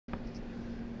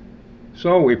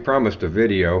So we promised a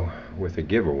video with a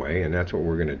giveaway, and that's what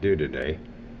we're going to do today.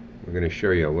 We're going to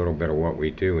show you a little bit of what we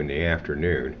do in the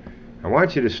afternoon. I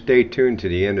want you to stay tuned to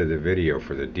the end of the video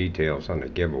for the details on the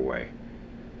giveaway.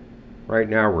 Right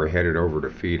now we're headed over to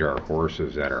feed our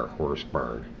horses at our horse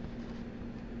barn.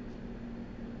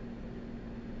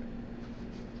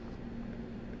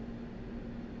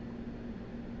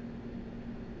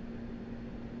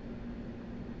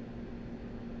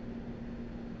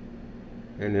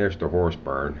 And there's the horse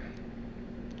barn.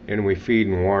 And we feed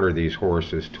and water these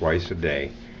horses twice a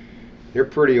day. They're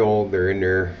pretty old. They're in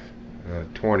their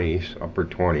 20s, upper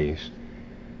 20s.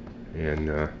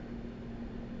 And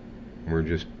we're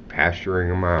just pasturing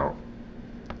them out.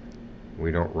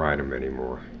 We don't ride them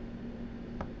anymore.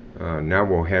 Now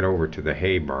we'll head over to the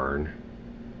hay barn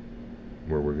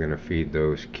where we're going to feed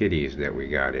those kitties that we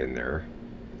got in there.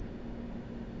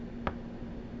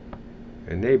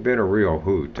 And they've been a real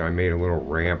hoot. I made a little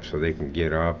ramp so they can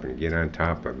get up and get on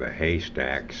top of the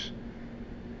haystacks.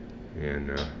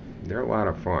 And they're a lot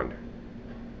of fun.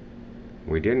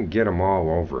 We didn't get them all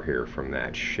over here from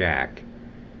that shack.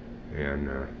 And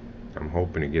I'm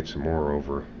hoping to get some more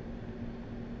over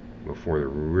before the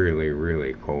really,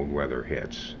 really cold weather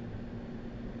hits.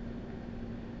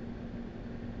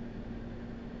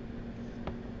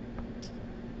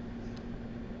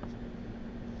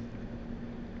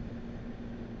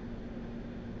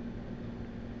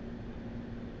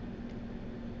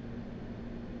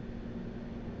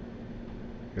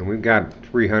 And we've got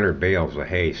 300 bales of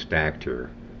hay stacked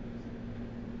here.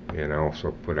 And I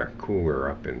also put a cooler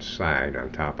up inside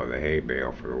on top of the hay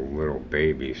bale for the little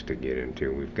babies to get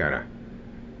into. We've got a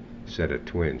set of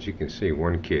twins. You can see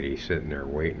one kitty sitting there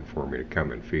waiting for me to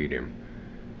come and feed him.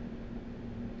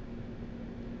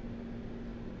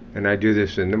 And I do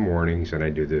this in the mornings and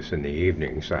I do this in the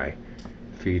evenings. I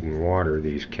feed and water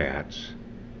these cats.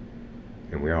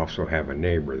 And we also have a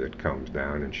neighbor that comes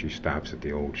down and she stops at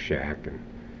the old shack and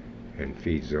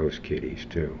feeds those kitties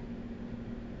too.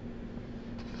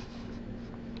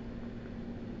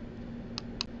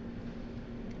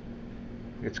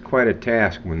 It's quite a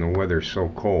task when the weather's so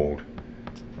cold.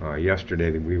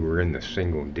 Yesterday we were in the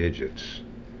single digits,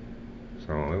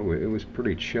 so it was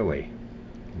pretty chilly.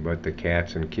 But the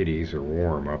cats and kitties are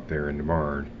warm up there in the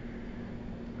barn.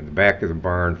 The back of the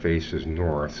barn faces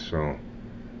north, so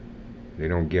they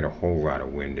don't get a whole lot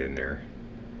of wind in there.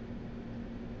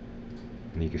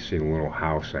 And you can see the little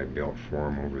house I built for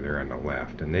them over there on the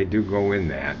left, and they do go in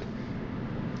that.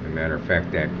 As a matter of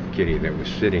fact, that kitty that was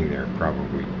sitting there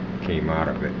probably came out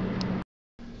of it.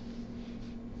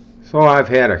 So I've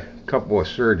had a couple of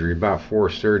surgeries, about 4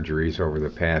 surgeries over the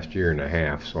past year and a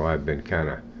half, so I've been kind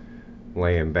of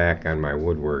laying back on my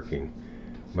woodworking.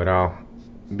 But I'll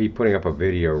be putting up a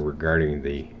video regarding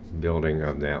the building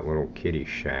of that little kitty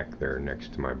shack there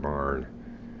next to my barn.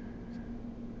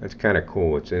 That's kind of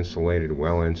cool. It's insulated,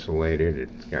 well insulated.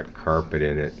 It's got carpet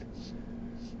in it,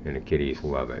 and the kitties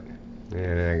love it.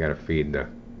 And I gotta feed the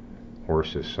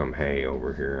horses some hay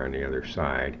over here on the other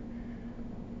side.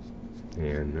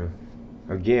 And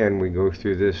again, we go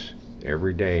through this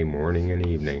every day, morning and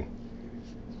evening,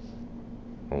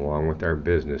 along with our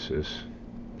businesses.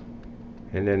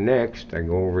 And then next I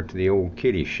go over to the old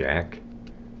kitty shack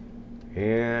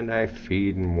and I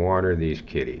feed and water these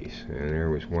kitties. And there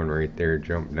was one right there,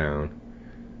 jumped down.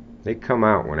 They come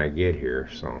out when I get here,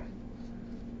 so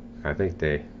I think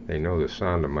they know the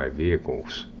sound of my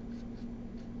vehicles.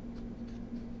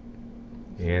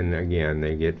 And again,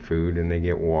 they get food and they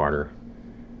get water.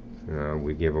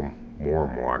 We give them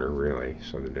warm water, really,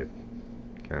 so that it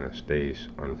kind of stays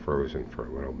unfrozen for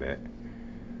a little bit.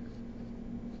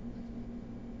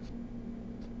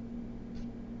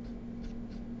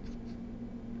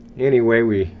 Anyway,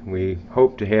 we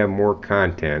hope to have more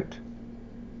content.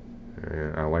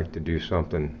 I like to do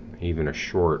something, even a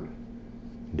short,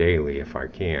 daily if I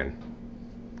can.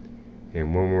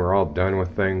 And when we're all done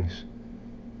with things,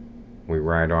 we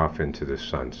ride off into the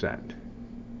sunset.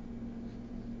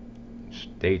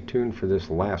 Stay tuned for this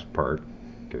last part,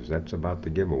 because that's about the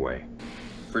giveaway.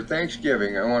 For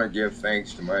Thanksgiving, I want to give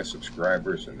thanks to my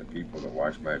subscribers and the people that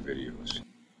watch my videos.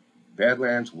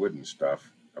 Badlands Wood-N-Stuff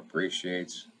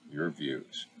appreciates your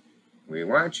views. We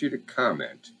want you to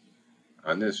comment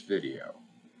on this video,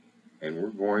 and we're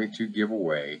going to give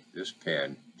away this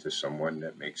pen to someone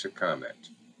that makes a comment.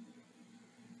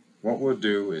 What we'll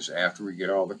do is, after we get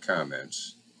all the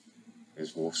comments,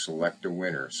 is we'll select a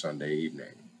winner Sunday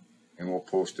evening, and we'll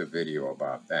post a video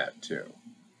about that too.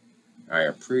 I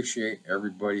appreciate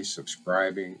everybody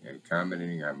subscribing and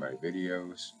commenting on my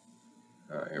videos.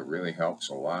 It really helps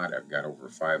a lot. I've got over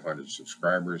 500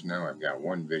 subscribers now. I've got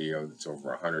one video that's over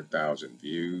 100,000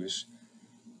 views,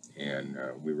 and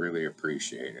we really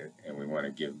appreciate it, and we want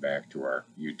to give back to our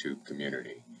YouTube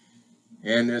community.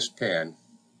 And this pen,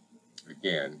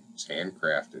 again, it's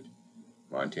handcrafted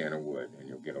Montana wood, and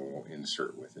you'll get a little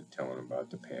insert with it telling about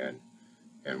the pen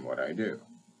and what I do.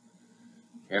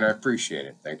 And I appreciate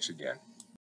it. Thanks again.